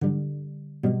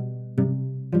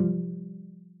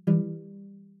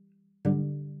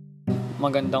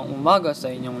Magandang umaga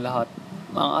sa inyong lahat.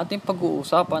 Ang ating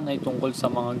pag-uusapan ay tungkol sa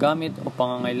mga gamit o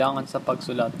pangangailangan sa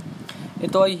pagsulat.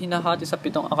 Ito ay hinahati sa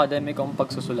 7 akademikong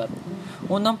pagsusulat.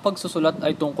 Unang pagsusulat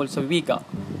ay tungkol sa wika.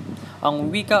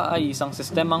 Ang wika ay isang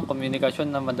sistemang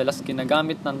komunikasyon na madalas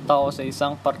ginagamit ng tao sa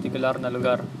isang partikular na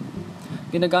lugar.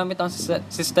 Ginagamit ang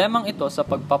sistemang ito sa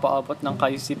pagpapaabot ng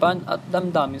kaisipan at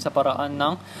damdamin sa paraan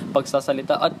ng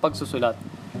pagsasalita at pagsusulat.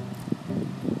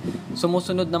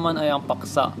 Sumusunod naman ay ang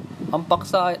paksa. Ang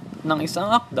paksa ng isang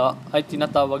akda ay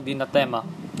tinatawag din na tema.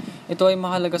 Ito ay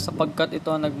mahalaga sapagkat ito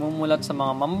ang nagmumulat sa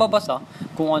mga mambabasa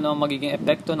kung ano ang magiging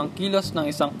epekto ng kilos ng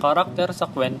isang karakter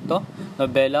sa kwento,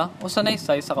 nobela o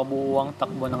sanaysay sa kabuuang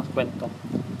takbo ng kwento.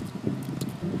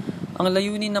 Ang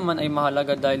layunin naman ay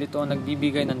mahalaga dahil ito ang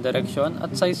nagbibigay ng direksyon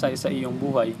at saysay sa iyong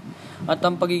buhay. At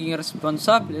ang pagiging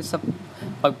responsable sa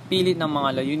pagpili ng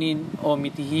mga layunin o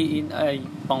mitihiin ay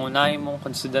pangunahin mong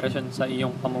konsiderasyon sa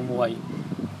iyong pamumuhay.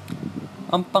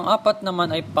 Ang pang-apat naman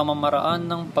ay pamamaraan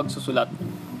ng pagsusulat.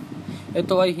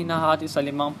 Ito ay hinahati sa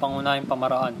 5 pangunahing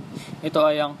pamaraan. Ito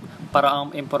ay ang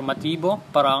paraang informatibo,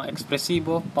 paraang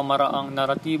ekspresibo, pamaraang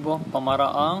naratibo,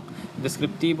 pamaraang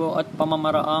deskriptibo at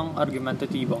pamamaraang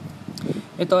argumentatibo.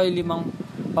 Ito ay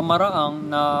 5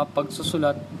 pamaraang na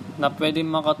pagsusulat na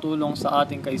pwedeng makatulong sa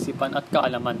ating kaisipan at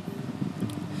kaalaman.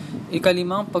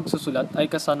 Ika-5 pagsusulat ay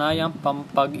kasanayang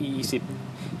pampag-iisip.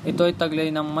 Ito ay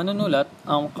taglay ng manunulat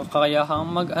ang kakayahang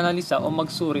mag-analisa o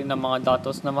magsuri ng mga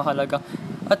datos na mahalaga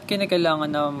at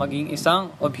kinakailangan na maging isang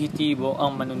objektibo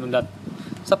ang manunulat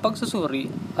sa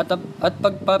pagsusuri at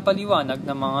pagpapaliwanag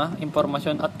ng mga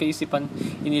impormasyon at kaisipan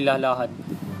inilalahad.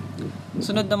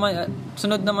 Sunod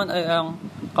naman ay ang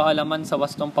kaalaman sa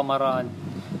wastong pamaraan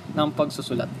ng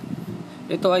pagsusulat.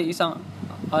 Ito ay isang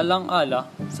alang-ala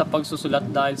sa pagsusulat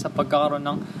dahil sa pagkakaroon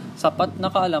ng sapat na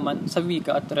kaalaman sa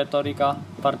wika at retorika,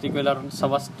 partikular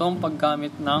sa wastong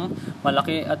paggamit ng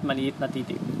malaki at maliit na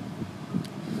titik.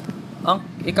 Ang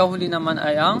ikahuli naman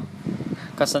ay ang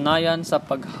kasanayan sa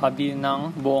paghabi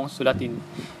ng buong sulatin.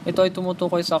 Ito ay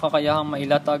tumutukoy sa kakayahang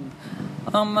mailatag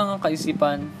ang mga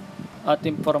kaisipan at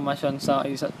impormasyon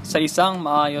sa isang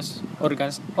maayos,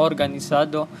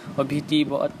 organisado,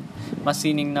 objektibo at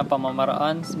masining na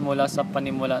pamamaraan mula sa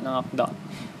panimula ng akda.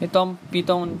 Ito ang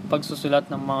 7 pagsusulat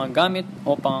ng mga gamit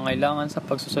o pangangailangan sa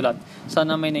pagsusulat.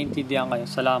 Sana may naintindihan kayo.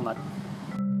 Salamat.